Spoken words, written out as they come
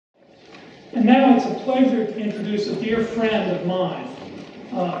And now it's a pleasure to introduce a dear friend of mine,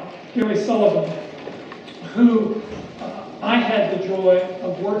 Gary Sullivan, who I had the joy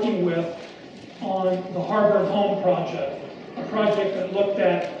of working with on the Harbor and Home project, a project that looked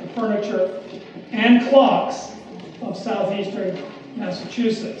at the furniture and clocks of southeastern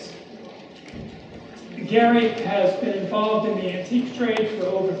Massachusetts. Gary has been involved in the antique trade for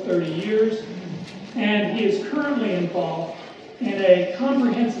over 30 years, and he is currently involved in a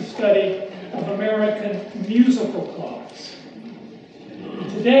comprehensive study of American musical clocks.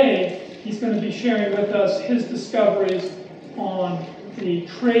 Today, he's going to be sharing with us his discoveries on the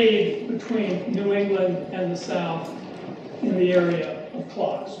trade between New England and the South in the area of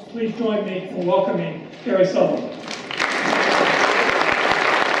clocks. Please join me in welcoming Gary Sullivan.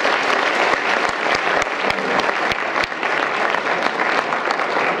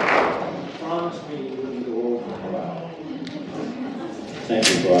 Thank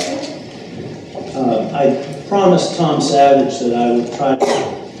you, Brock. I promised Tom Savage that I would try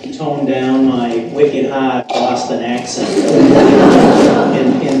to tone down my wicked hard Boston accent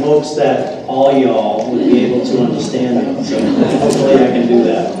in hopes that all y'all would be able to understand it. So hopefully I can do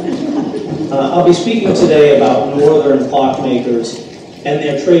that. I'll be speaking today about northern clockmakers and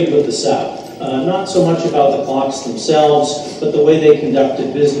their trade with the South. Not so much about the clocks themselves, but the way they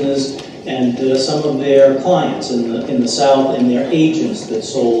conducted business and some of their clients in the South and their agents that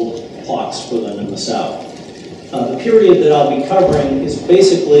sold clocks for them in the South. The period that I'll be covering is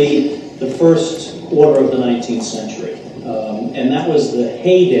basically the first quarter of the 19th century. And that was the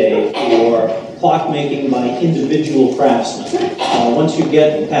heyday for clockmaking by individual craftsmen. Once you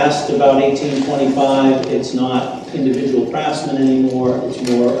get past about 1825, it's not individual craftsmen anymore, it's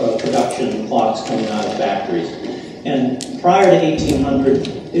more production clocks coming out of factories. And prior to 1800,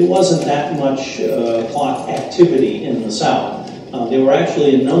 there wasn't that much clock activity in the South. There were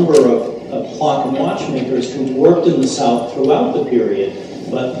actually a number of clock and watchmakers who worked in the South throughout the period,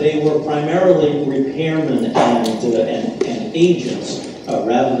 but they were primarily repairmen and agents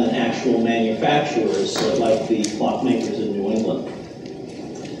rather than actual manufacturers like the clockmakers in New England.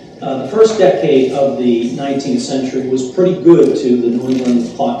 The first decade of the 19th century was pretty good to the New England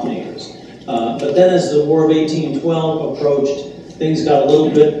clockmakers. But then as the War of 1812 approached, things got a little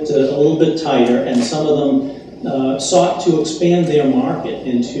bit tighter, and some of them sought to expand their market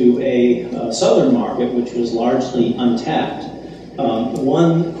into a southern market, which was largely untapped.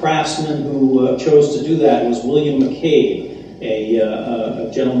 One craftsman who chose to do that was William McCabe,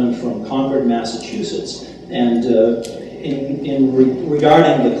 a gentleman from Concord, Massachusetts. And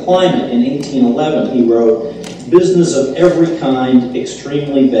regarding the climate in 1811, he wrote, "Business of every kind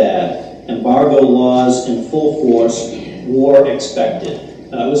extremely bad, embargo laws in full force, war expected."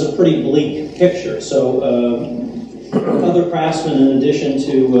 It was a pretty bleak picture. So other craftsmen, in addition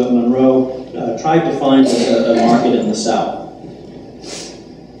to Munroe, tried to find a market in the South.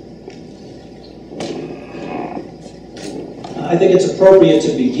 I think it's appropriate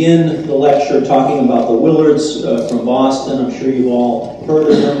to begin the lecture talking about the Willards from Boston. I'm sure you've all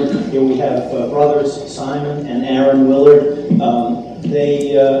heard of them. Here we have brothers Simon and Aaron Willard.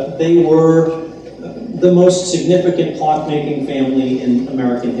 They were the most significant clockmaking family in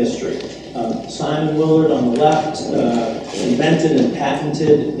American history. Simon Willard on the left invented and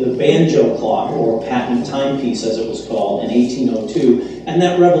patented the banjo clock, or patent timepiece as it was called, in 1802, and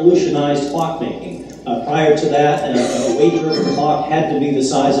that revolutionized clockmaking. Prior to that, a weight-driven clock had to be the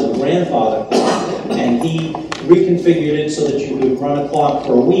size of a grandfather clock, and he reconfigured it so that you could run a clock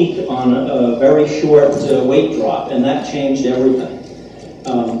for a week on a very short weight drop, and that changed everything.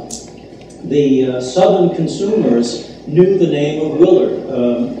 The Southern consumers knew the name of Willard.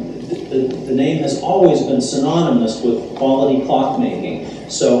 The name has always been synonymous with quality clockmaking.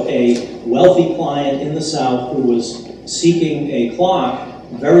 So a wealthy client in the South who was seeking a clock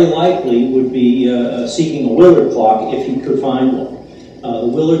very likely would be seeking a Willard clock if he could find one. The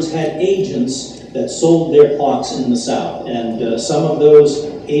Willards had agents that sold their clocks in the South, and some of those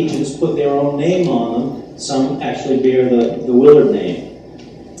agents put their own name on them. Some actually bear the Willard name.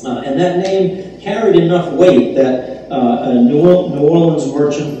 And that name carried enough weight that a New Orleans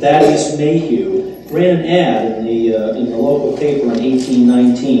merchant, Thaddeus Mayhew, ran an ad in the local paper in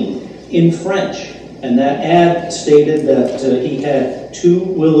 1819 in French. And that ad stated that he had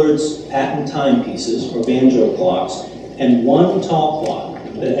 2 Willards patent timepieces, or banjo clocks, and 1 tall clock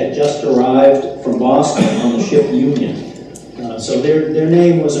that had just arrived from Boston on the ship Union. So their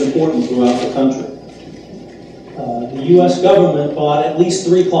name was important throughout the country. The U.S. government bought at least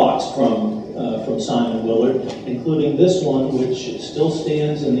 3 clocks from Simon Willard, including this one, which still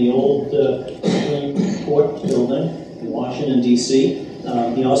stands in the old Supreme Court building in Washington, D.C.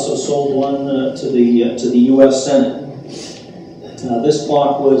 He also sold one to the U.S. Senate. This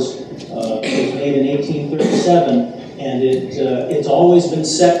clock was made in 1837, and it's always been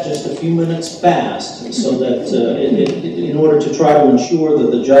set just a few minutes fast, so that in order to try to ensure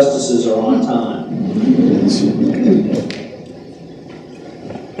that the justices are on time.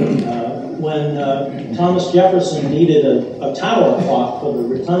 When Thomas Jefferson needed a tower clock for the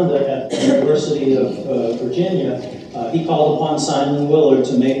rotunda at the University of Virginia, he called upon Simon Willard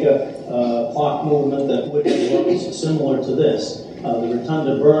to make a clock movement that would look similar to this. The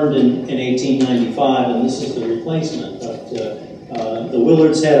rotunda burned in 1895, and this is the replacement. But the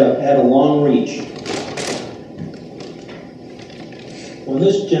Willards had a long reach. When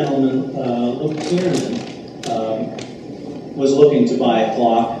this gentleman, Luke Kiernan, was looking to buy a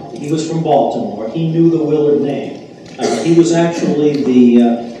clock, he was from Baltimore. He knew the Willard name. He was actually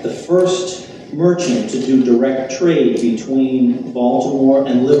the first merchant to do direct trade between Baltimore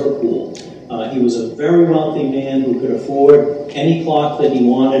and Liverpool. He was a very wealthy man who could afford any clock that he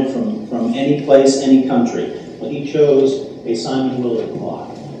wanted from any place, any country. But he chose a Simon Willard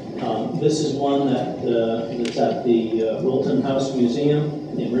clock. This is one that's at the Wilton House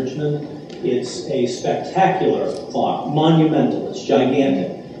Museum in Richmond. It's a spectacular clock, monumental, it's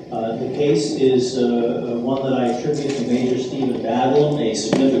gigantic. The case is one that I attribute to Major Stephen Badlam, a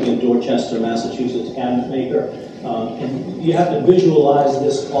significant Dorchester, Massachusetts cabinet maker. And you have to visualize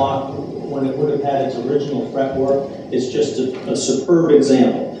this clock when it would have had its original fretwork. It's just a superb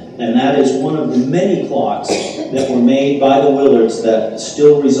example. And that is one of the many clocks that were made by the Willards that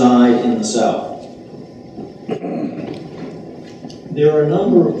still reside in the South. There are a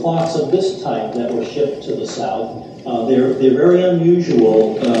number of clocks of this type that were shipped to the South. They're very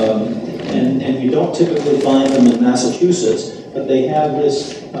unusual, and you don't typically find them in Massachusetts, but they have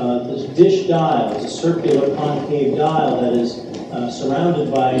this dish dial. It's a circular concave dial that is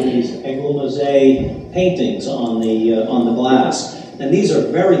surrounded by these Eglamazé paintings on the glass. And these are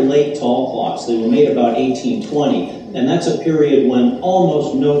very late tall clocks. They were made about 1820, and that's a period when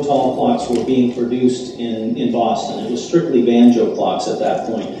almost no tall clocks were being produced in Boston. It was strictly banjo clocks at that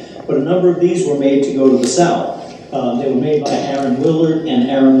point. But a number of these were made to go to the South. They were made by Aaron Willard and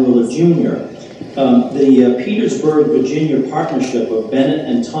Aaron Willard Jr. The Petersburg, Virginia partnership of Bennett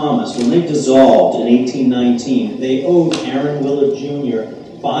and Thomas, when they dissolved in 1819, they owed Aaron Willard Jr.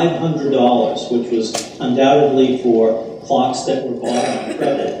 $500, which was undoubtedly for clocks that were bought on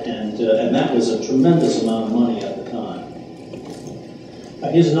credit, and that was a tremendous amount of money at the time.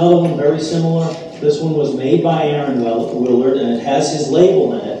 Here's another one very similar. This one was made by Aaron Willard, and it has his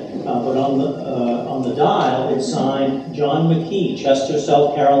label in it, but on the dial it's signed John McKee, Chester,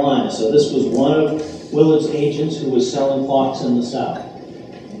 South Carolina. So this was one of Willard's agents who was selling clocks in the South.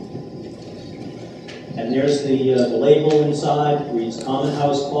 And there's the label inside. It reads Common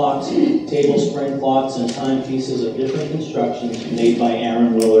House Clocks, Table Spring Clocks, and Timepieces of different constructions made by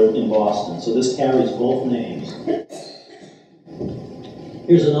Aaron Willard in Boston. So this carries both names.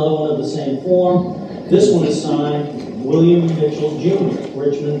 Here's another one of the same form. This one is signed William Mitchell Jr.,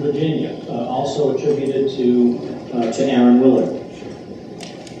 Richmond, Virginia, also attributed to Aaron Willard.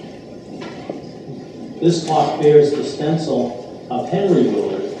 This clock bears the stencil of Henry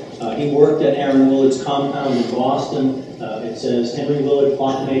Willard. He worked at Aaron Willard's compound in Boston. It says Henry Willard,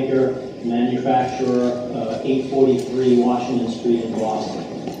 clockmaker, manufacturer, 843 Washington Street in Boston.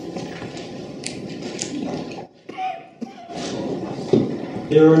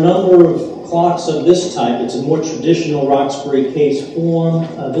 There are a number of clocks of this type. It's a more traditional Roxbury case form.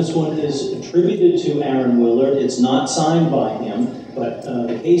 This one is attributed to Aaron Willard. It's not signed by him, but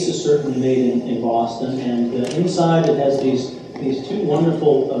the case is certainly made in Boston. And inside it has these two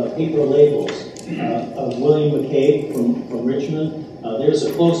wonderful paper labels of William McCabe from Richmond. There's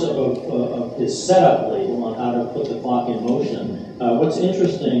a close-up of his setup label on how to put the clock in motion. What's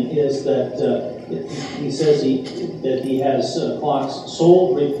interesting is that he says that he has clocks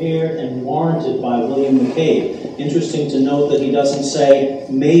sold, repaired, and warranted by William McCabe. Interesting to note that he doesn't say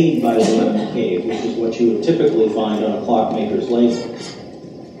made by William McCabe, which is what you would typically find on a clockmaker's label.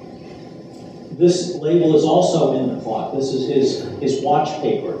 This label is also in the clock. This is his watch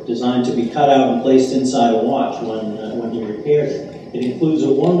paper, designed to be cut out and placed inside a watch when he repaired it. It includes a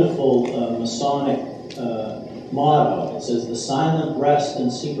wonderful Masonic motto. It says, "The silent breast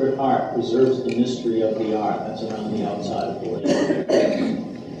and secret heart preserves the mystery of the art." That's around the outside of the label.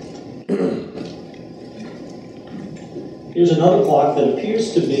 Here's another clock that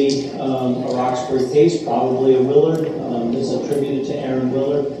appears to be a Roxbury case, probably a Willard. It's attributed to Aaron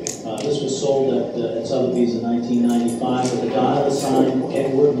Willard. This was sold at Sotheby's in 1995, but the dial is signed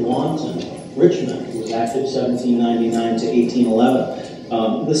Edward Wanton, Richmond, who was active 1799 to 1811.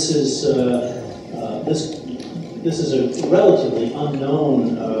 This is a relatively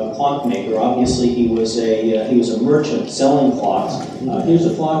unknown clockmaker. Obviously, he was a merchant selling clocks. Here's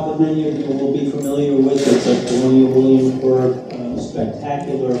a clock that many of you will be familiar with. It's a colonial Williamsburg,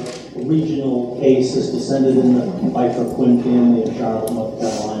 spectacular regional case. This descended in the Quaker family of Charlotte, North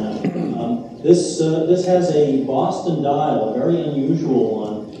Carolina. This has a Boston dial, a very unusual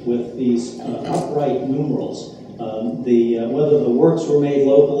one, with these upright numerals. Whether the works were made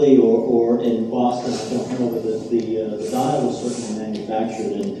locally or in Boston, I don't know, but the dial was certainly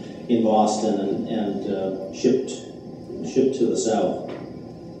manufactured in Boston and shipped to the south.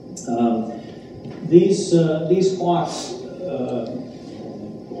 These clocks.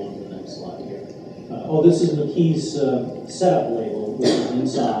 Go on to the next slide here. This is McKee's setup label, which is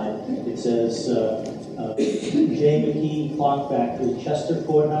inside. It says J. McKee Clock Factory, Chester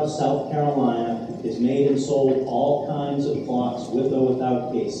Courthouse, South Carolina, is made and sold all kinds of clocks with or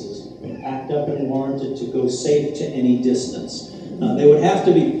without cases, packed up and warranted to go safe to any distance. They would have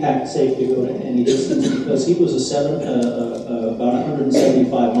to be packed safe to go to any distance because he was about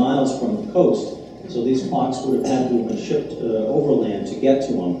 175 miles from the coast, so these clocks would have had to have been shipped overland to get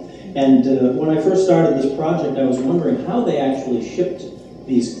to him. And when I first started this project, I was wondering how they actually shipped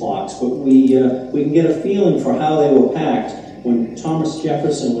these clocks, but we can get a feeling for how they were packed when Thomas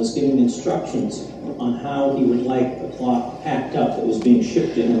Jefferson was giving instructions on how he would like the clock packed up that was being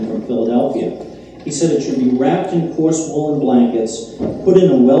shipped to him from Philadelphia. He said it should be wrapped in coarse woolen blankets, put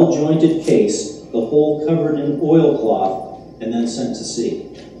in a well-jointed case, the whole covered in oilcloth, and then sent to sea.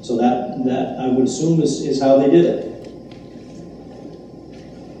 So that I would assume is how they did it.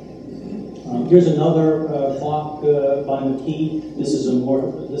 Here's another clock by McKee. This is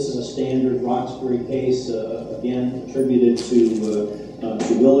a standard Roxbury case, again attributed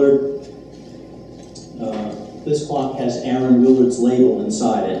to Willard. This clock has Aaron Willard's label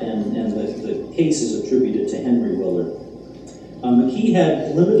inside it, and the case is attributed to Henry Willard. McKee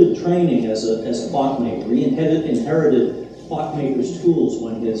had limited training as a clockmaker. He inherited clockmaker's tools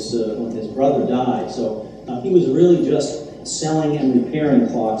when his brother died, so he was really just selling and repairing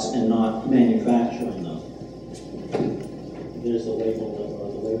clocks and not manufacturing them. There's the label,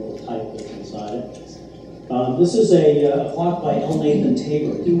 or the label type that's inside it. This is a clock by L. Nathan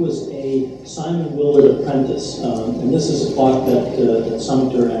Tabor. He was a Simon Willard apprentice, and this is a clock that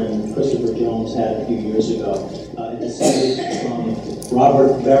Sumter and Christopher Jones had a few years ago. It descended from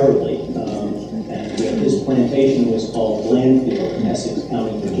Robert Beverly, and his plantation was called Blandfield in Essex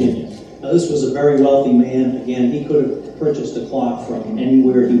County, Virginia. Now, this was a very wealthy man. Again, he could have purchased a clock from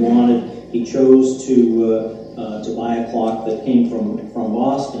anywhere he wanted. He chose to buy a clock that came from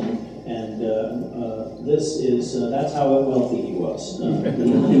Boston, and that's how wealthy he was.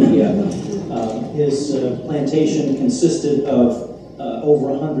 His plantation consisted of over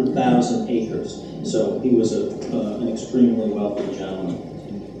 100,000 acres, so he was an extremely wealthy gentleman.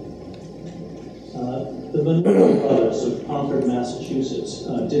 The Munroe brothers of Concord, Massachusetts,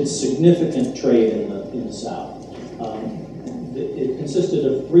 did significant trade in the South. It consisted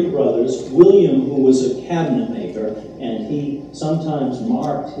of three brothers. William, who was a cabinet maker, and he sometimes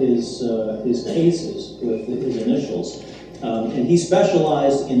marked his cases with his initials. And he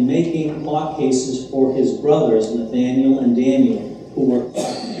specialized in making clock cases for his brothers, Nathaniel and Daniel, who were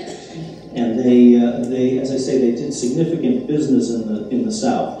clockmakers. And they, as I say, they did significant business in the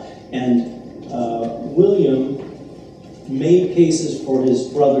South. And William made cases for his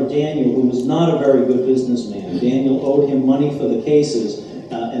brother Daniel, who was not a very good businessman. Daniel owed him money for the cases,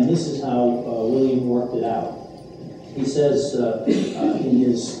 and this is how William worked it out. He says in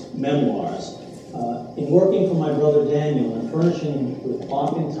his memoirs, in working for my brother Daniel and furnishing him with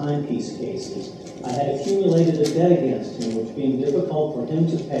clock and timepiece cases, I had accumulated a debt against him, which being difficult for him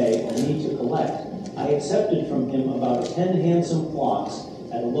to pay or me to collect, I accepted from him about 10 handsome clocks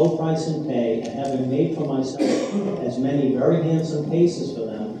at a low price in pay, and having made for myself as many very handsome cases for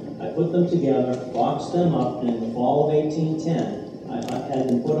them, I put them together, boxed them up, and in the fall of 1810, I had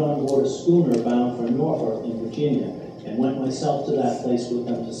them put on board a schooner bound for Norfolk in Virginia, and went myself to that place with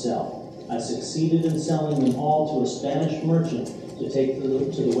them to sell. I succeeded in selling them all to a Spanish merchant to take to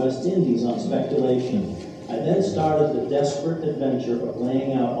the West Indies on speculation. I then started the desperate adventure of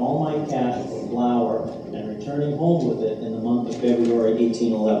laying out all my cash for flour and returning home with it in the month of February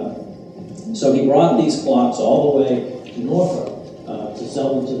 1811. So he brought these clocks all the way to Norfolk to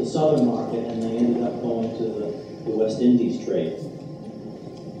sell them to the southern market, and they ended up going to the West Indies trade.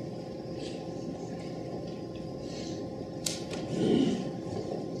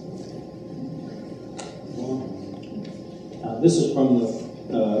 This is from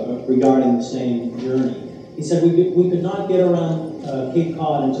regarding the same journey. He said, we could not get around Cape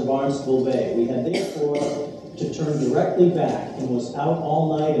Cod into Barnstable Bay. We had therefore to turn directly back and was out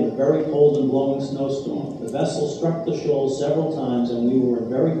all night in a very cold and blowing snowstorm. The vessel struck the shoals several times and we were in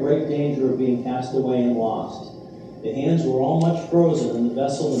very great danger of being cast away and lost. The hands were all much frozen and the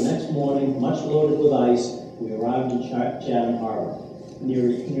vessel the next morning, much loaded with ice, we arrived in Chatham Harbor.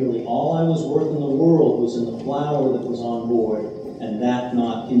 Nearly all I was worth in the world was in the flour that was on board, and that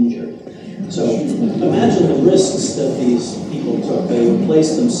not injured. So imagine the risks that these people took. They would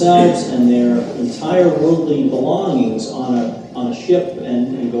place themselves and their entire worldly belongings on a ship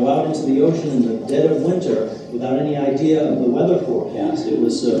and go out into the ocean in the dead of winter without any idea of the weather forecast. It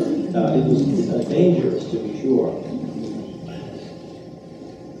was dangerous, to be sure.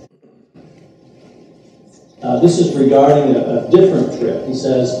 This is regarding a different trip. He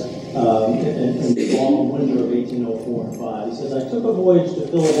says, in the fall and winter of 1804 and 5, he says, I took a voyage to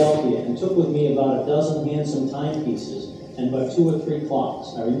Philadelphia and took with me about a dozen handsome timepieces and but 2 or 3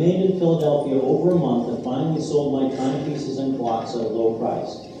 clocks. I remained in Philadelphia over a month and finally sold my timepieces and clocks at a low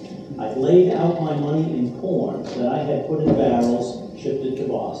price. I laid out my money in corn that I had put in barrels, shipped it to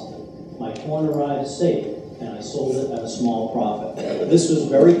Boston. My corn arrived safe, and I sold it at a small profit. This was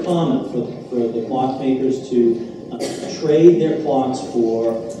very common for the clockmakers to trade their clocks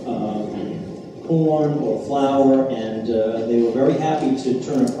for corn or flour, and they were very happy to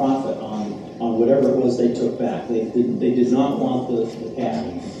turn a profit on whatever it was they took back. They did not want the cash.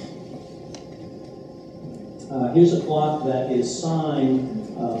 Here's a clock that is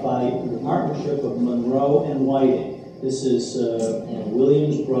signed by the partnership of Munroe and Whiting. This is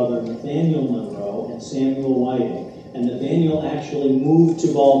William's brother, Nathaniel Munroe, and Samuel Whiting. And Nathaniel actually moved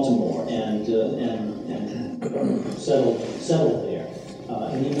to Baltimore and settled there.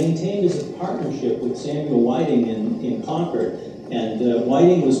 And he maintained his partnership with Samuel Whiting in Concord. And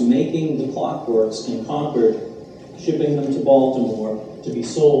Whiting was making the clockworks in Concord, shipping them to Baltimore to be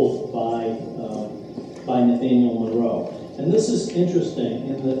sold by Nathaniel Munroe. And this is interesting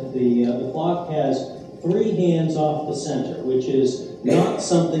in that the clock has 3 hands off the center, which is not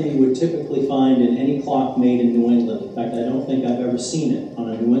something you would typically find in any clock made in New England. In fact, I don't think I've ever seen it on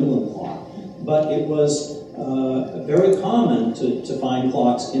a New England clock. But it was very common to find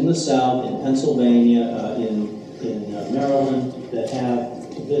clocks in the South, in Pennsylvania, in Maryland, that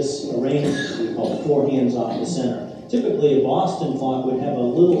have this arrangement we call 4 hands off the center. Typically, a Boston clock would have a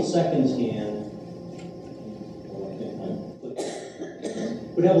little seconds hand.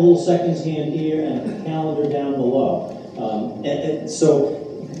 Would have a little seconds hand here and a calendar down below.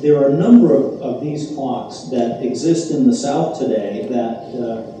 So there are a number of these clocks that exist in the South today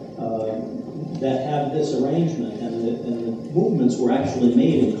that have this arrangement, and the movements were actually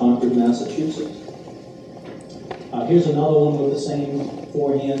made in Concord, Massachusetts. Here's another one with the same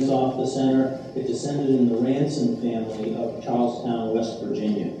 4 hands off the center. It descended in the Ransom family of Charlestown, West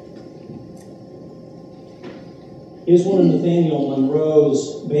Virginia. Here's one of Nathaniel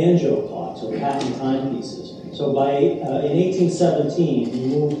Munroe's banjo clocks, or patent timepieces. So in 1817, he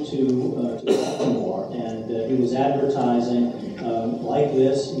moved to Baltimore, and he was advertising like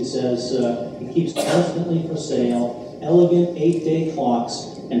this. He says he keeps constantly for sale elegant 8-day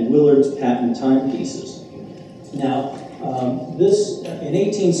clocks and Willard's patent timepieces. Now, in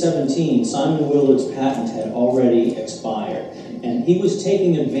 1817, Simon Willard's patent had already expired. And he was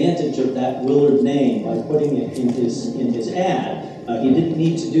taking advantage of that Willard name by putting it in his ad. He didn't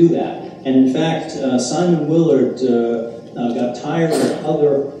need to do that. And in fact, Simon Willard got tired of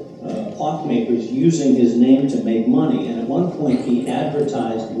other clockmakers using his name to make money. And at one point, he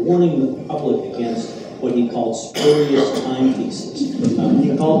advertised warning the public against what he called spurious timepieces.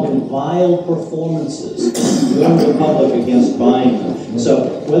 He called them vile performances, warned the public against buying them.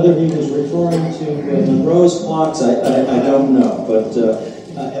 So whether he was referring to Munroe's clocks, I don't know. But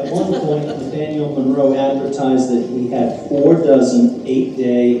at one point, Nathaniel Munroe advertised that he had 4 dozen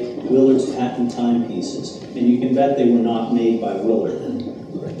 8-day Willard's patent timepieces. And you can bet they were not made by Willard.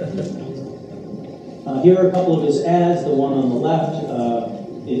 Here are a couple of his ads. The one on the left,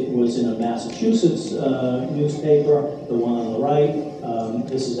 it was in a Massachusetts newspaper. The one on the right,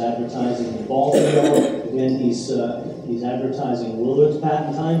 this is advertising in Baltimore. Again, he's advertising Willard's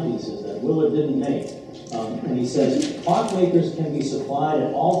patent timepieces that Willard didn't make. And he says, clockmakers can be supplied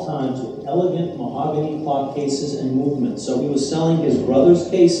at all times with elegant mahogany clock cases and movements. So he was selling his brother's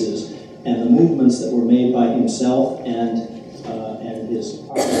cases and the movements that were made by himself and his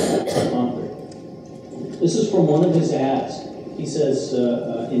partner, Concord. This is from one of his ads. He says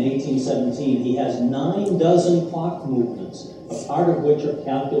in 1817, he has 9 dozen clock movements, a part of which are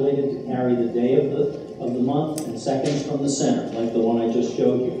calculated to carry the day of the month and seconds from the center, like the one I just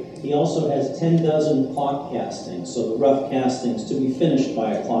showed you. He also has 10 dozen clock castings, so the rough castings to be finished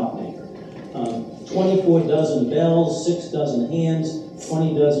by a clockmaker. 24 dozen bells, 6 dozen hands,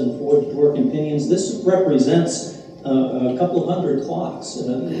 20 dozen forged working pinions. This represents a couple of hundred clocks.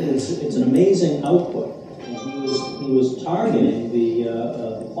 It's an amazing output. And he was targeting the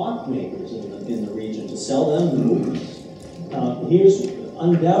clockmakers in the region to sell them the movements. Here's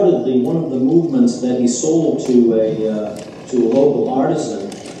undoubtedly one of the movements that he sold to a local artisan.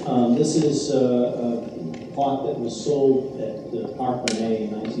 This is a clock that was sold at the Park Renee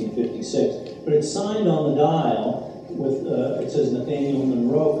in 1956, but it's signed on the dial with, it says Nathaniel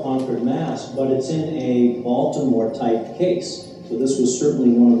Munroe, Concord, Mass., but it's in a Baltimore type case. So this was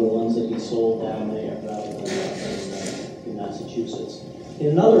certainly one of the ones that he sold down there rather than in Massachusetts. In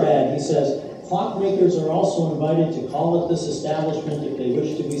another ad, he says, clockmakers are also invited to call at this establishment if they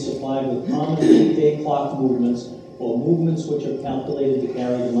wish to be supplied with common weekday clock movements or movements which are calculated to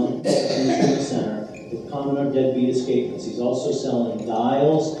carry the monthly through the center with common or deadbeat escapements. He's also selling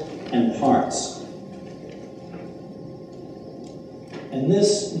dials and parts. And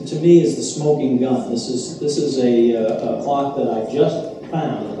this, to me, is the smoking gun. This is a clock that I just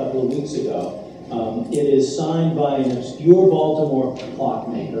found a couple of weeks ago. It is signed by an obscure Baltimore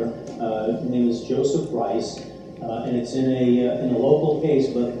clockmaker. His name is Joseph Rice, and it's in a local case.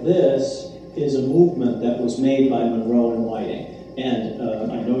 But this is a movement that was made by Munroe and Whiting. And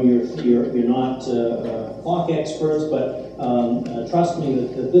I know you're not clock experts, but trust me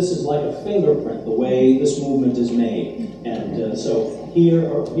that this is like a fingerprint, the way this movement is made. And so here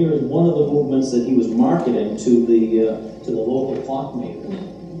is one of the movements that he was marketing to the local clockmaker.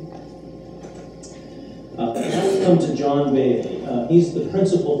 Now we come to John Bailey. He's the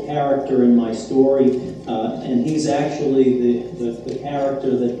principal character in my story, and he's actually the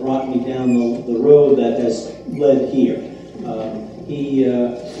character that brought me down the road that has led here.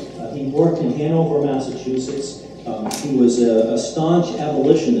 He worked in Hanover, Massachusetts. He was a staunch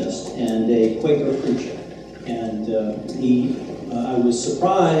abolitionist and a Quaker preacher. And I was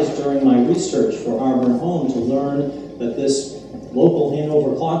surprised during my research for Arbor and Home to learn that this local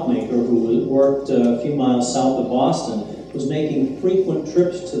Hanover clockmaker who worked a few miles south of Boston was making frequent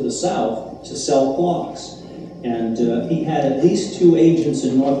trips to the south to sell clocks. And he had at least 2 agents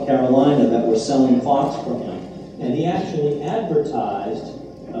in North Carolina that were selling clocks for him. And he actually advertised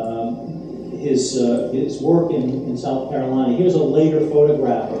his work in South Carolina. Here's a later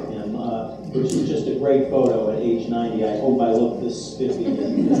photograph of him, which is just a great photo at age 90. I hope I look this 50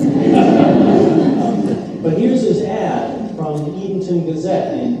 again. But here's his ad from the Edenton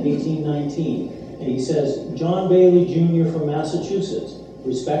Gazette in 1819. And he says, John Bailey, Jr. from Massachusetts,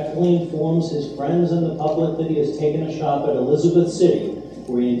 respectfully informs his friends and the public that he has taken a shop at Elizabeth City,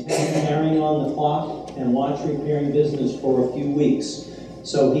 where he intends carrying on the clock and watch repairing business for a few weeks.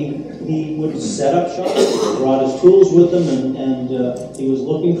 So he would set up shop, he brought his tools with him, and he was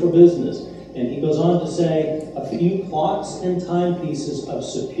looking for business. And he goes on to say, a few clocks and timepieces of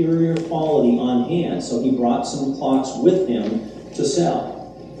superior quality on hand. So he brought some clocks with him to sell.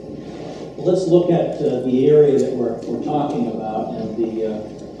 Let's look at the area that we're talking about, and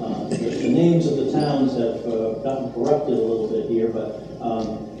the names of the towns have gotten corrupted a little bit here, but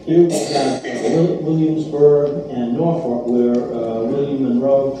here we've got Williamsburg and Norfolk, where William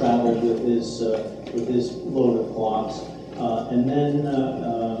Munroe traveled with his load of clocks. And then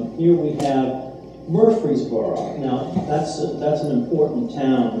here we have Murfreesboro. Now, that's an important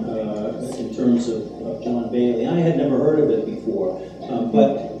town in terms of John Bailey. I had never heard of it before,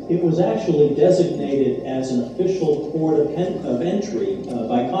 but it was actually designated as an official port of entry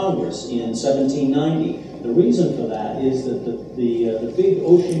by Congress in 1790. The reason for that is that the big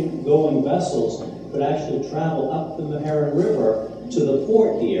ocean-going vessels could actually travel up the Meherrin River to the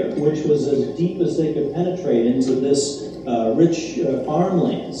port here, which was as deep as they could penetrate into this rich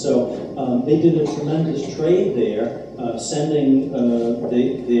farmland. So they did a tremendous trade there, sending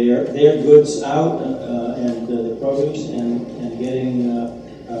their goods out and the produce and getting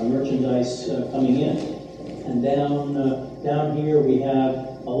merchandise coming in. And down here we have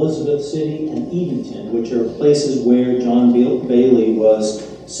Elizabeth City and Edenton, which are places where John Bailey was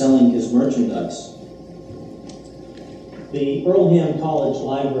selling his merchandise. The Earlham College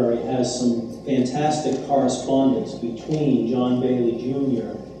Library has some fantastic correspondence between John Bailey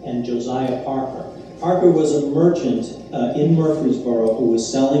Jr. and Josiah Parker. Parker was a merchant in Murfreesboro who was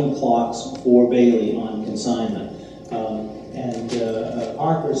selling clocks for Bailey on consignment.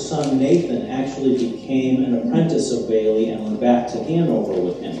 Parker's son Nathan actually became an apprentice of Bailey and went back to Hanover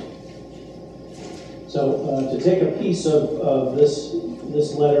with him. So to take a piece of this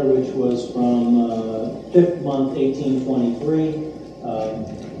letter, which was from 5th month, 1823,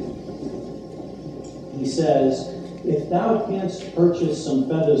 he says, "If thou canst purchase some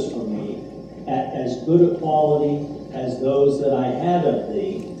feathers from me at as good a quality as those that I had of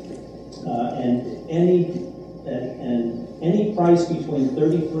thee, and any price between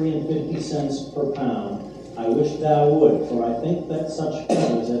 33 and 50 cents per pound, I wish thou would, for I think that such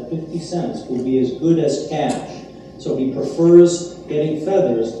feathers at 50 cents will be as good as cash." So he prefers getting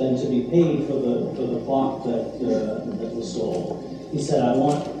feathers than to be paid for the clock that was sold. He said, "I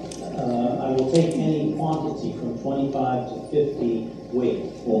will take any quantity from 25 to 50 weight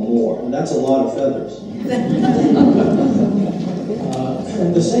or more," and that's a lot of feathers.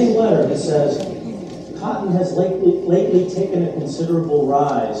 In the same letter, he says, "Cotton has lately taken a considerable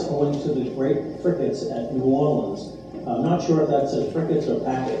rise owing to the great frigates at New Orleans." I'm not sure if that says frigates or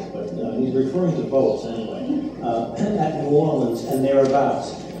packets, but he's referring to boats anyway, at New Orleans and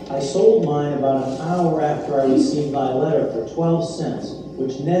thereabouts. "I sold mine about an hour after I received thy letter for 12 cents,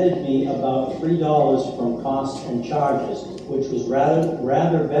 which netted me about $3 from costs and charges, which was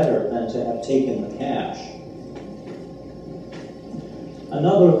rather better than to have taken the cash."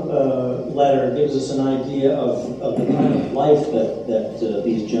 Another letter gives us an idea of the kind of life that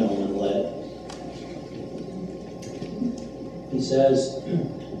these gentlemen led. He says,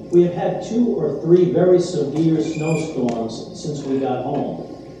 "We have had 2 or 3 very severe snowstorms since we got home.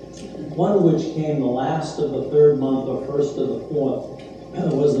 One of which came the last of the 3rd month or 1st of the 4th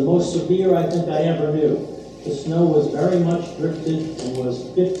was the most severe I think I ever knew. The snow was very much drifted and was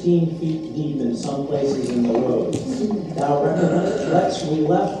 15 feet deep in some places in the road. Now recollect, we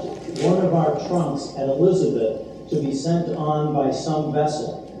left one of our trunks at Elizabeth to be sent on by some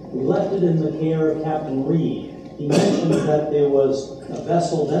vessel. We left it in the care of Captain Reed. He mentioned that there was a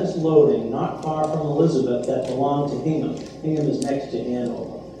vessel thence loading not far from Elizabeth that belonged to Hingham. Hingham is next to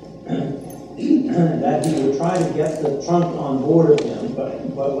Hanover. That he would try to get the trunk on board of him,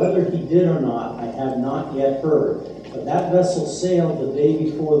 but whether he did or not, I have not yet heard. But that vessel sailed the day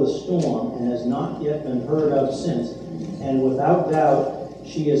before the storm and has not yet been heard of since, and without doubt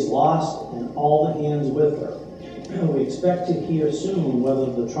she is lost and all the hands with her. We expect to hear soon whether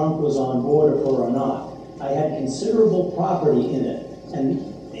the trunk was on board of her or not. I had considerable property in it, and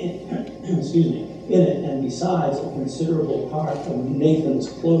besides a considerable part of Nathan's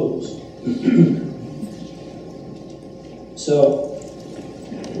clothes." So,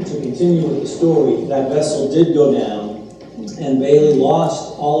 to continue with the story, that vessel did go down, and Bailey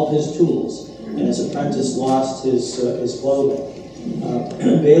lost all of his tools, and his apprentice lost his clothing.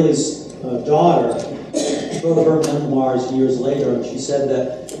 Bailey's daughter wrote her memoirs years later, and she said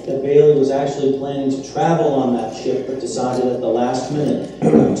that Bailey was actually planning to travel on that ship, but decided at the last minute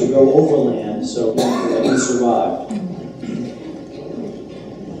to go overland, so he survived.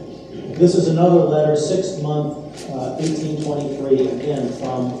 This is another letter, 6th month, 1823, again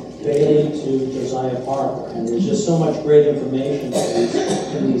from Bailey to Josiah Parker, and there's just so much great information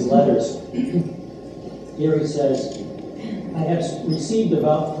in these letters. Here he says, "I have received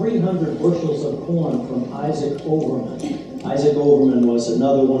about 300 bushels of corn from Isaac Overman." Isaac Overman was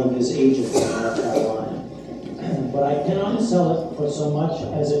another one of his agents in North Carolina. "But I cannot sell it for so much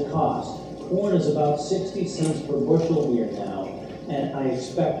as it cost. Corn is about 60 cents per bushel here now, and I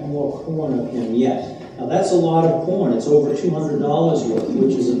expect more corn of him yet." Now that's a lot of corn. It's over $200 worth,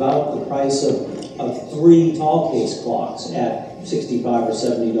 which is about the price of 3 tall case clocks at $65 or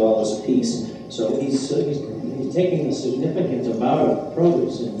 $70 a piece. So he's taking a significant amount of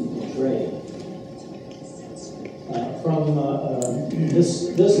produce in trade. From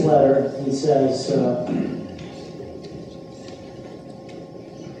this letter, he says,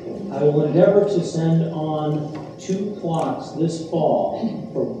 "I will endeavor to send on 2 clocks this fall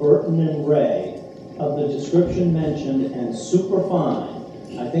for Burton and Ray of the description mentioned and superfine.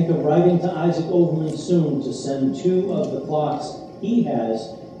 I think of writing to Isaac Overman soon to send 2 of the clocks he has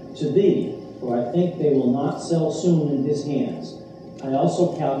to thee, for I think they will not sell soon in his hands. I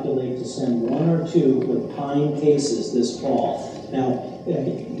also calculate to send 1 or 2 with pine cases this fall." Now,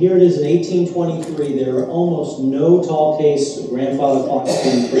 here it is in 1823. There are almost no tall case grandfather clocks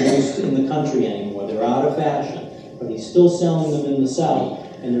being produced in the country anymore. They're out of fashion, but he's still selling them in the South.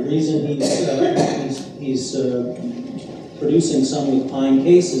 And the reason he's producing some with pine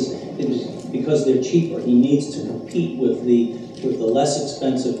cases is because they're cheaper. He needs to compete with the less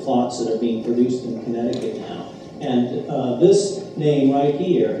expensive clocks that are being produced in Connecticut now. And this name right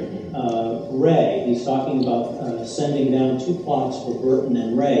here, Ray, he's talking about sending down 2 clocks for Burton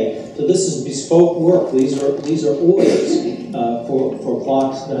and Ray. So this is bespoke work. These are orders for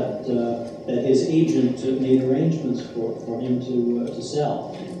clocks that his agent made arrangements for him to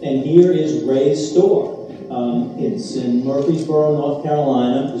sell. And here is Ray's store. It's in Murfreesboro, North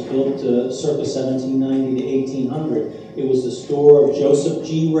Carolina. It was built circa 1790 to 1800. It was the store of Joseph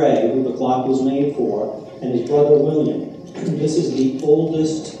G. Ray, who the clock was made for, and his brother William. This is the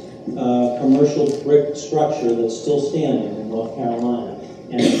oldest commercial brick structure that's still standing in North Carolina.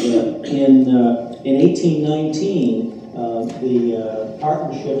 And in 1819, the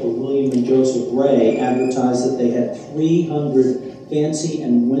partnership of William and Joseph Ray advertised that they had 300 fancy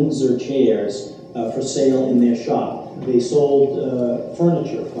and Windsor chairs for sale in their shop. They sold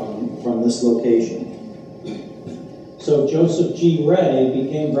furniture from this location. So Joseph G. Ray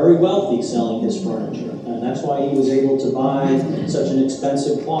became very wealthy selling his furniture, and that's why he was able to buy such an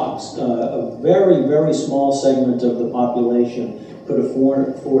expensive clock. A very, very small segment of the population could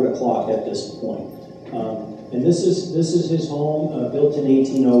afford a clock at this point. And this is his home, built in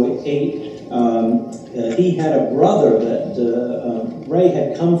 1808. He had a brother that Ray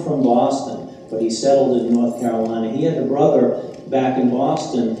had come from Boston, but he settled in North Carolina. He had a brother back in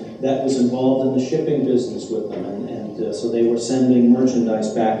Boston that was involved in the shipping business with them, and so they were sending merchandise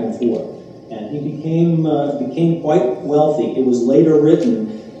back and forth. And he became quite wealthy. It was later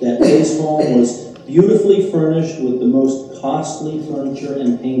written that his home was beautifully furnished with the most costly furniture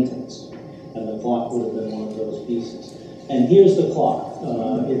and paintings. And the clock would have been one of those pieces. And here's the clock.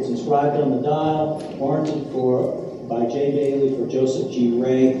 It's inscribed on the dial, warranted by J. Bailey for Joseph G.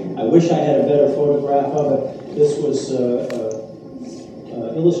 Ray. I wish I had a better photograph of it. This was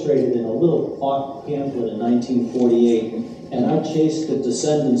illustrated in a little clock pamphlet in 1948. And I chased the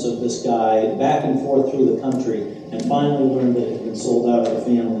descendants of this guy back and forth through the country and finally learned that it had been sold out of the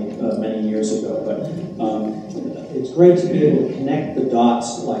family many years ago. But it's great to be able to connect the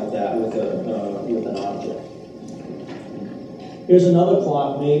dots like that with an object. Here's another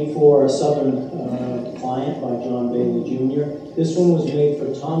clock made for a Southern client by John Bailey Jr. This one was made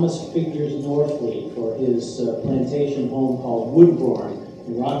for Thomas Figures Northfleet for his plantation home called Woodbourne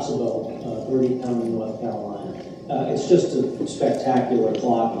in Roxabelle, Bertie County, North Carolina. It's just a spectacular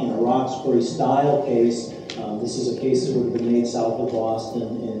clock in a Roxbury style case. This is a case that would have been made south of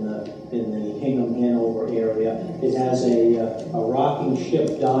Boston in the Hingham, Hanover area. It has a rocking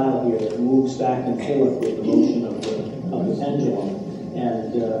ship dial here that moves back and forth with the motion of the pendulum.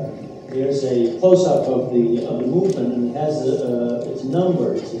 And there's a close-up of the movement, and it has it's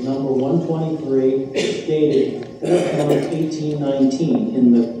numbered. It's number 123, dated 4th month 1819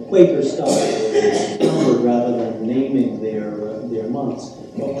 in the Quaker style, numbered rather than naming their months.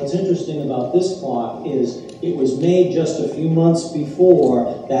 But what's interesting about this clock is it was made just a few months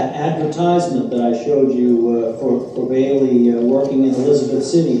before that advertisement that I showed you for Bailey working in Elizabeth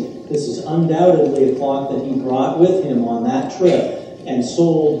City. This is undoubtedly a clock that he brought with him on that trip and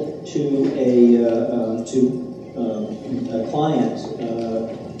sold to a client.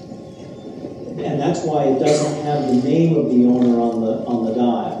 And that's why it doesn't have the name of the owner on the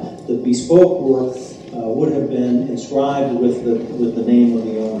dial. The bespoke work would have been inscribed with the name of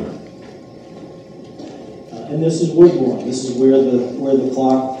the owner. And this is Woodbourne. This is where the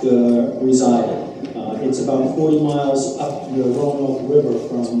clock resided. It's about 40 miles up the Roanoke River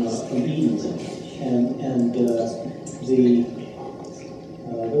from Edenton, and the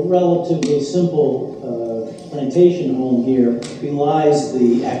relatively simple plantation home here belies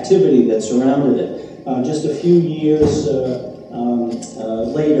the activity that surrounded it. Just a few years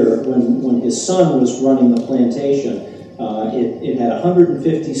later, when his son was running the plantation, it had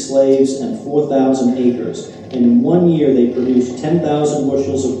 150 slaves and 4,000 acres. And in 1 year, they produced 10,000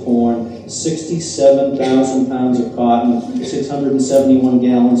 bushels of corn, 67,000 pounds of cotton, 671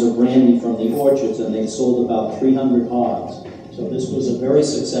 gallons of brandy from the orchards, and they sold about 300 hogs. So this was a very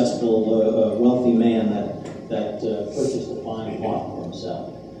successful, wealthy man that purchased a fine clock for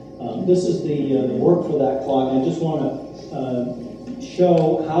himself. This is the work for that clock. I just want to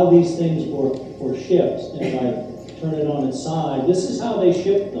show how these things were shipped. If I turn it on its side, this is how they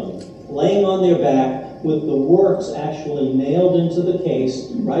shipped them, laying on their back with the works actually nailed into the case,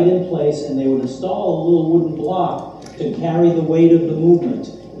 right in place, and they would install a little wooden block to carry the weight of the movement,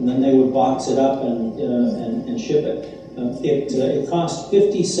 and then they would box it up and ship it. It cost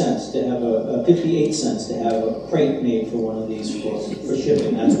 50 cents to have 58 cents to have a crate made for one of these for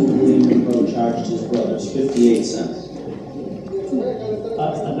shipping. That's what William Munroe charged his brothers, 58 cents.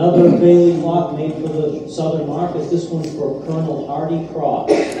 Another Bailey clock made for the southern market. This one for Colonel Hardy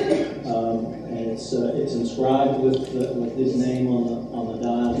Cross, and it's inscribed with his name on the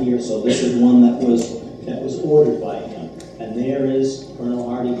dial here. So this is one that was ordered by him. And there is Colonel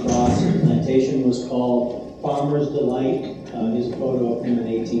Hardy Cross. The plantation was called Farmer's Delight. Here's a photo of him in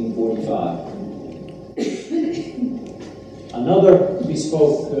 1845. Another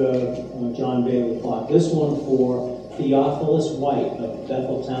bespoke John Bailey clock, this one for Theophilus White of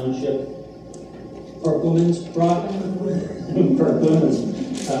Bethel Township, Perkins,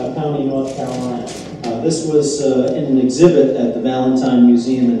 County, North Carolina. This was in an exhibit at the Valentine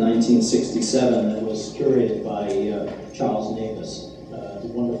Museum in 1967 that was curated by Charles Navis. It's a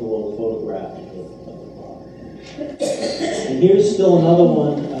wonderful little photograph of the clock. And here's still another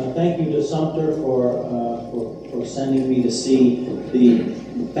one. Thank you to Sumter for sending me to see the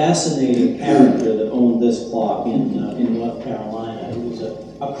fascinating character that owned this clock in North Carolina. He was a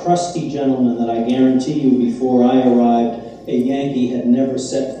crusty gentleman that I guarantee you before I arrived, a Yankee had never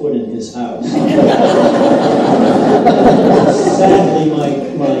set foot in his house. Sadly, my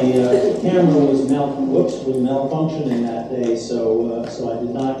camera was malfunctioning that day, so I did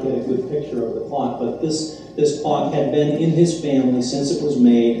not get a good picture of the clock. But this clock had been in his family since it was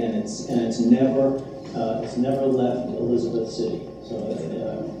made, and it's never left Elizabeth City. So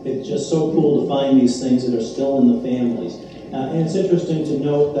it's just so cool to find these things that are still in the families. And it's interesting to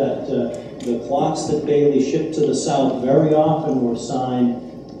note that the clocks that Bailey shipped to the South very often were signed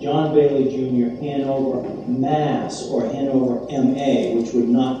John Bailey Jr. Hanover Mass or Hanover MA, which would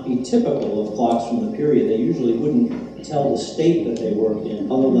not be typical of clocks from the period. They usually wouldn't tell the state that they worked in,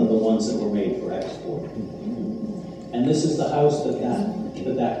 other than the ones that were made for export. And this is the house that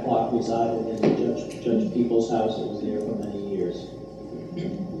clock resided in, Judge Peoples' house. It was there for many years.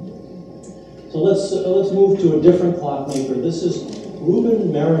 So let's move to a different clockmaker. This is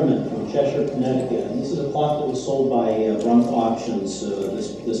Reuben Merriman from Cheshire, Connecticut. And this is a clock that was sold by Brunk Auctions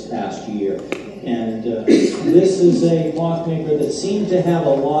this past year. And this is a clockmaker that seemed to have a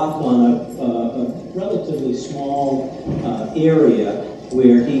lock on a relatively small area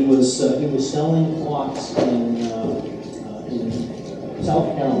where he was selling clocks in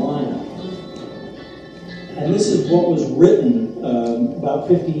South Carolina. And this is what was written about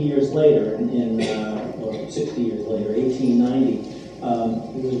 50 years later, or 60 years later, 1890.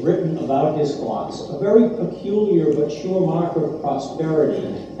 It was written about his clocks, a very peculiar but sure mark of prosperity,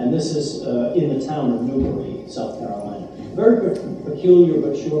 and this is in the town of Newbury, South Carolina. A very peculiar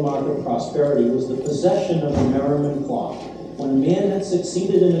but sure mark of prosperity was the possession of a Merriman clock. When a man had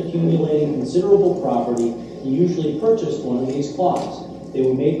succeeded in accumulating considerable property, he usually purchased one of these clocks. They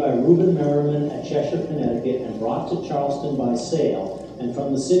were made by Reuben Merriman at Cheshire, Connecticut, and brought to Charleston by sale, and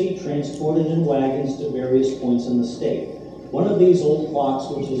from the city transported in wagons to various points in the state. One of these old clocks,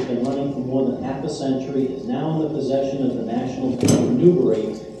 which has been running for more than half a century, is now in the possession of the National Bank of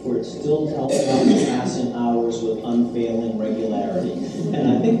Newbury, where it still tells out the passing hours with unfailing regularity. And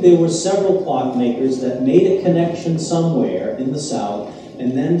I think there were several clockmakers that made a connection somewhere in the South,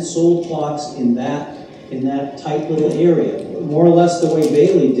 and then sold clocks in that tight little area, more or less the way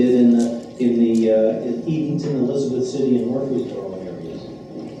Bailey did in Edenton, Elizabeth City, and Murfreesboro areas.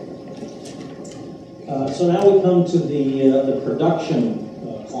 So now we come to the production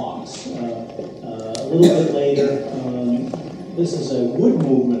clocks. A little bit later, this is a wood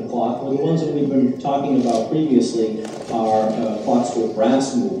movement clock. The ones that we've been talking about previously are clocks with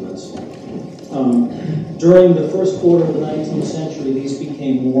brass movements. During the first quarter of the 19th century, these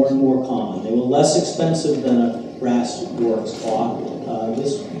became more and more common. They were less expensive than a brass works clock.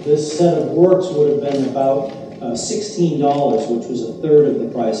 This set of works would have been about $16, which was a third of the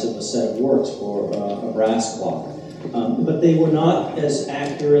price of a set of works for a brass clock. But they were not as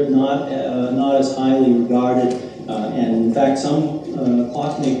accurate, not as highly regarded, and in fact, some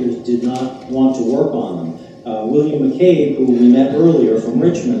clockmakers did not want to work on them. William McCabe, who we met earlier from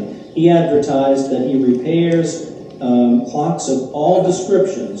Richmond, he advertised that he repairs clocks of all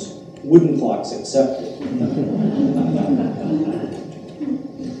descriptions, wooden clocks excepted.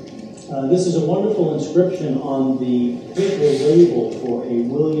 This is a wonderful inscription on the paper label for a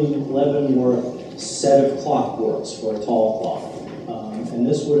William Leavenworth set of clockworks for a tall clock. And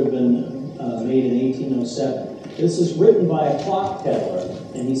this would have been made in 1807. This is written by a clock peddler,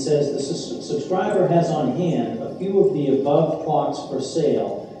 and he says, the subscriber has on hand a few of the above clocks for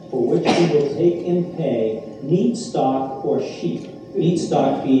sale, for which he will take in pay neat stock or sheep. Neat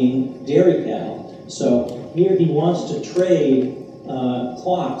stock being dairy cattle. So here he wants to trade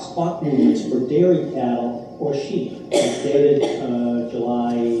clock movements for dairy cattle or sheep. It's dated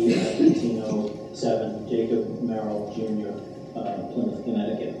July 1807, Jacob Merrill Jr., Plymouth,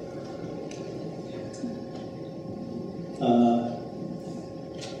 Connecticut.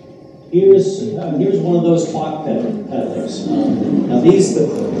 Here's one of those clock peddlers. Now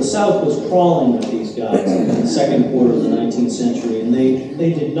the South was crawling with these guys in the second quarter of the 19th century, and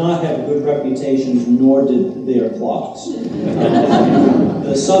they did not have good reputations, nor did their clocks.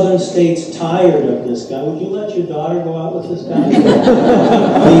 The Southern states tired of this guy. Would you let your daughter go out with this guy?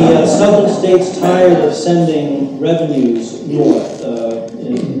 The Southern states tired of sending revenues north,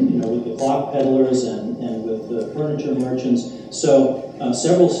 with the clock peddlers and with the furniture merchants. So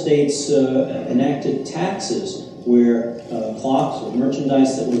several states enacted taxes where clocks or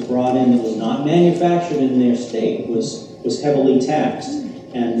merchandise that was brought in that was not manufactured in their state was heavily taxed.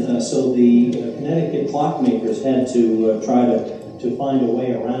 And so the Connecticut clockmakers had to try to find a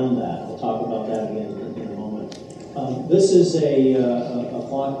way around that. I'll talk about that again in a moment. This is a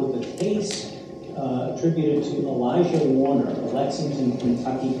clock with a case attributed to Elijah Warner, a Lexington,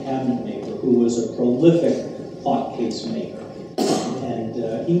 Kentucky cabinet maker who was a prolific clock case maker. And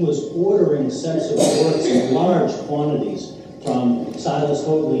he was ordering sets of works in large quantities from Silas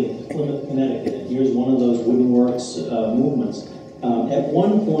Hoadley in Plymouth, Connecticut. And here's one of those wooden works movements. At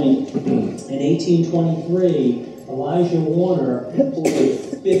one point in 1823, Elijah Warner ordered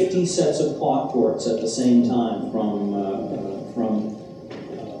 50 sets of clockworks at the same time from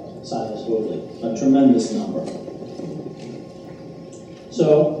Silas Hoadley. A tremendous number.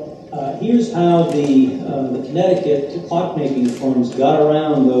 So here's how the Connecticut clockmaking firms got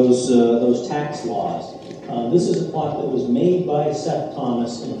around those tax laws. This is a clock that was made by Seth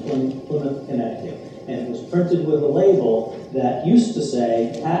Thomas in Plymouth, Connecticut, and it was printed with a label that used to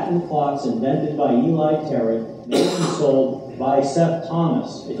say, "Patent clocks invented by Eli Terry, made and sold by Seth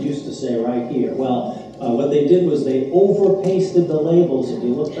Thomas." It used to say right here. Well, what they did was they over-pasted the labels. If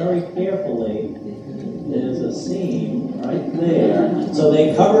you look very carefully, there's a seam right there. So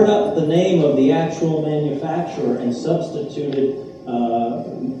they covered up the name of the actual manufacturer and substituted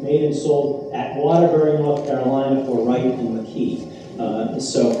made and sold at Waterbury, North Carolina for Wright and McKee.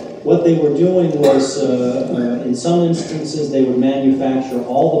 So what they were doing was, in some instances, they would manufacture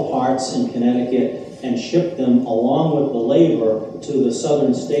all the parts in Connecticut and ship them along with the labor to the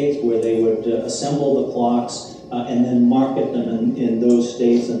southern states where they would assemble the clocks and then market them in those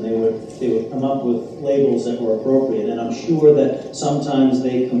states, and they would come up with labels that were appropriate. And I'm sure that sometimes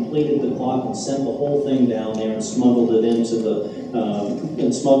they completed the clock and sent the whole thing down there and smuggled it into the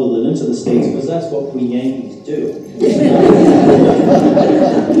states, because that's what we Yankees do.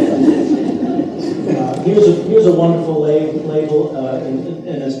 Here's a wonderful label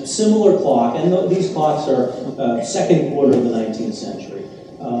in a similar clock, and these clocks are second quarter of the 19th century.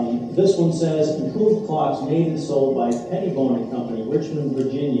 This one says, "Improved clocks made and sold by Pettibone & Company, Richmond,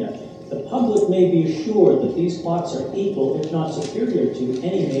 Virginia. The public may be assured that these clocks are equal, if not superior to,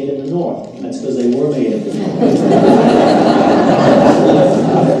 any made in the North." That's because they were made in the North.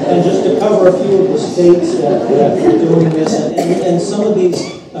 And just to cover a few of the states that were doing this, and some of these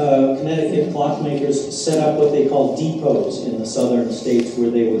Connecticut clockmakers set up what they call depots in the southern states where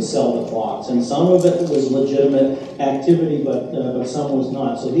they would sell the clocks. And some of it was legitimate activity, but some was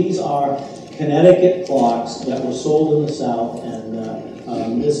not. So these are Connecticut clocks that were sold in the South,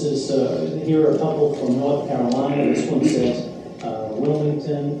 and this is, here are a couple from North Carolina. This one says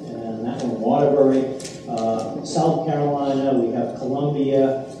Wilmington, and that one Waterbury. South Carolina, we have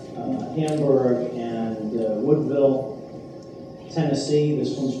Columbia, Hamburg, and Woodville. Tennessee,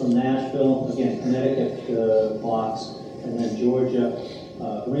 this one's from Nashville, again, Connecticut clocks, and then Georgia,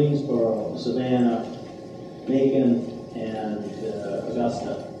 Greensboro, Savannah, Macon, and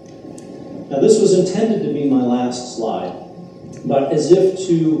Augusta. Now this was intended to be my last slide, but as if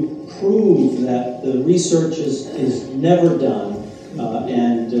to prove that the research is never done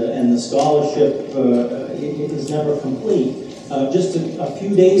and the scholarship is never complete. Just a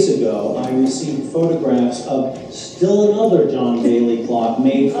few days ago, I received photographs of still another John Bailey clock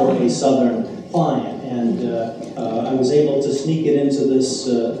made for a southern client, and I was able to sneak it into this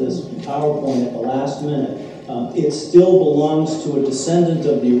PowerPoint at the last minute. It still belongs to a descendant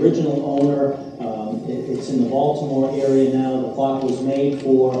of the original owner. It's in the Baltimore area now. The clock was made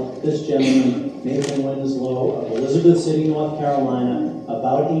for this gentleman, Nathan Winslow, of Elizabeth City, North Carolina,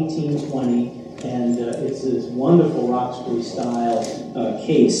 about 1820. And it's this wonderful Roxbury style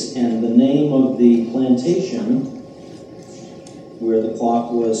case, and the name of the plantation where the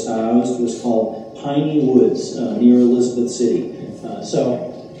clock was housed was called Piney Woods near Elizabeth City.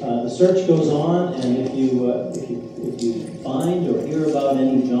 So the search goes on, and if you find or hear about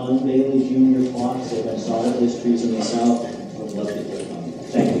any John Bailey Jr. clocks that have solid histories in the South, I would love to hear about them.